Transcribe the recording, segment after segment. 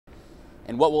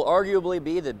In what will arguably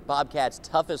be the Bobcats'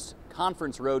 toughest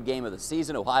conference road game of the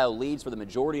season, Ohio leads for the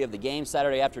majority of the game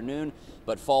Saturday afternoon,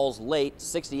 but falls late,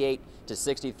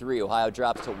 68-63. Ohio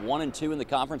drops to 1-2 in the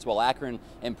conference, while Akron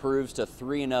improves to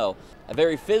 3-0. A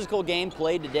very physical game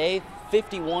played today.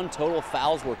 51 total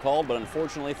fouls were called, but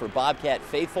unfortunately for Bobcat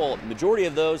faithful, the majority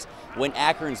of those went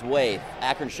Akron's way.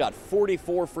 Akron shot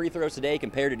 44 free throws today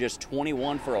compared to just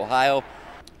 21 for Ohio.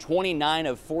 29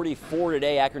 of 44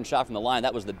 today Akron shot from the line.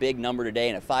 That was the big number today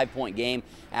in a 5-point game.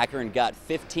 Akron got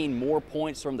 15 more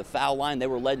points from the foul line. They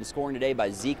were led in scoring today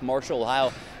by Zeke Marshall.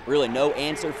 Ohio really no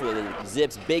answer for the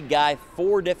Zips big guy.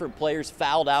 4 different players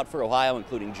fouled out for Ohio,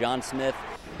 including John Smith,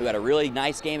 who had a really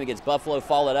nice game against Buffalo,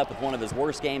 followed up with one of his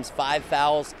worst games. 5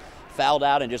 fouls. Fouled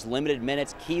out in just limited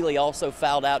minutes. Keeley also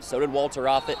fouled out, so did Walter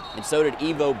Offit, and so did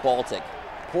Evo Baltic.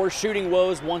 Poor shooting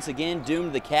woes once again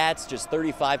doomed the Cats, just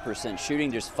 35%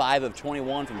 shooting, just 5 of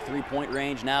 21 from three-point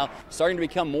range. Now starting to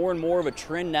become more and more of a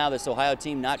trend now, this Ohio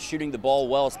team not shooting the ball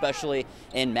well, especially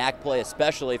in MAC play,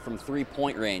 especially from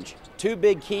three-point range. 2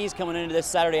 big keys coming into this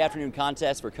Saturday afternoon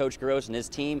contest for Coach Gross and his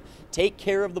team: take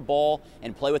care of the ball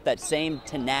and play with that same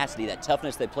tenacity, that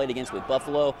toughness they played against with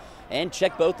Buffalo, and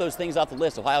check both those things off the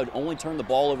list. Ohio only turned the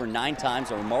ball over 9 times,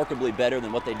 so remarkably better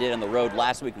than what they did on the road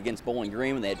last week against Bowling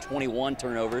Green when they had 21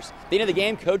 turnovers. At the end of the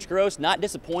game, Coach Gross not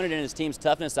disappointed in his team's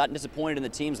toughness, not disappointed in the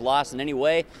team's loss in any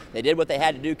way. They did what they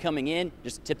had to do coming in,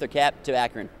 just tip their cap to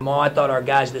Akron. I thought our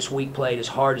guys this week played as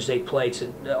hard as they played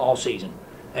all season.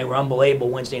 They were unbelievable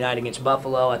Wednesday night against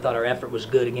Buffalo. I thought our effort was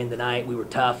good again tonight. We were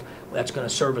tough. That's going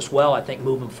to serve us well, I think,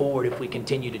 moving forward if we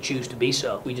continue to choose to be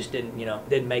so. We just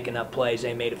didn't make enough plays.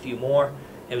 They made a few more.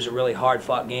 It was a really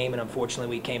hard-fought game, and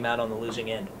unfortunately, we came out on the losing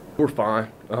end. We're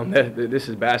fine. This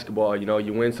is basketball.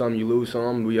 You win some, you lose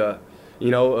some. We, as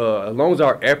long as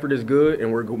our effort is good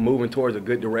and we're moving towards a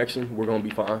good direction, we're going to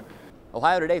be fine.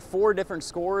 Ohio today, 4 different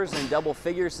scorers in double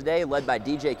figures today, led by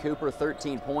DJ Cooper,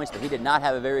 13 points, but he did not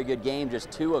have a very good game, just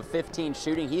 2 of 15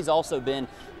 shooting. He's also been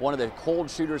one of the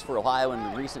cold shooters for Ohio in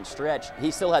the recent stretch.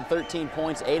 He still had 13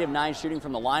 points, 8 of 9 shooting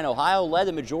from the line. Ohio led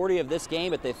the majority of this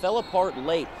game, but they fell apart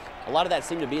late. A lot of that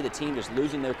seemed to be the team just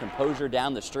losing their composure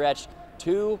down the stretch.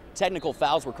 2 technical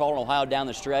fouls were called on Ohio down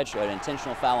the stretch, an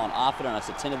intentional foul on Offit on a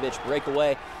Satinovich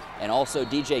breakaway, and also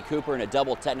DJ Cooper in a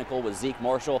double technical with Zeke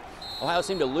Marshall. Ohio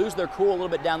seemed to lose their cool a little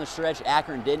bit down the stretch.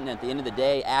 Akron didn't. At the end of the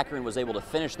day, Akron was able to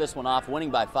finish this one off, winning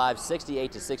by 5,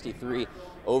 68-63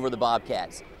 over the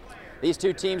Bobcats. These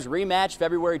 2 teams rematch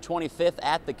February 25th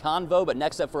at the Convo, but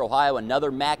next up for Ohio, another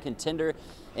MAC contender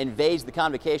invades the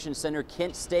Convocation Center,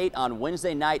 Kent State, on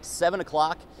Wednesday night, 7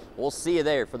 o'clock. We'll see you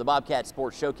there for the Bobcat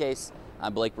Sports Showcase.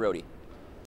 I'm Blake Brody.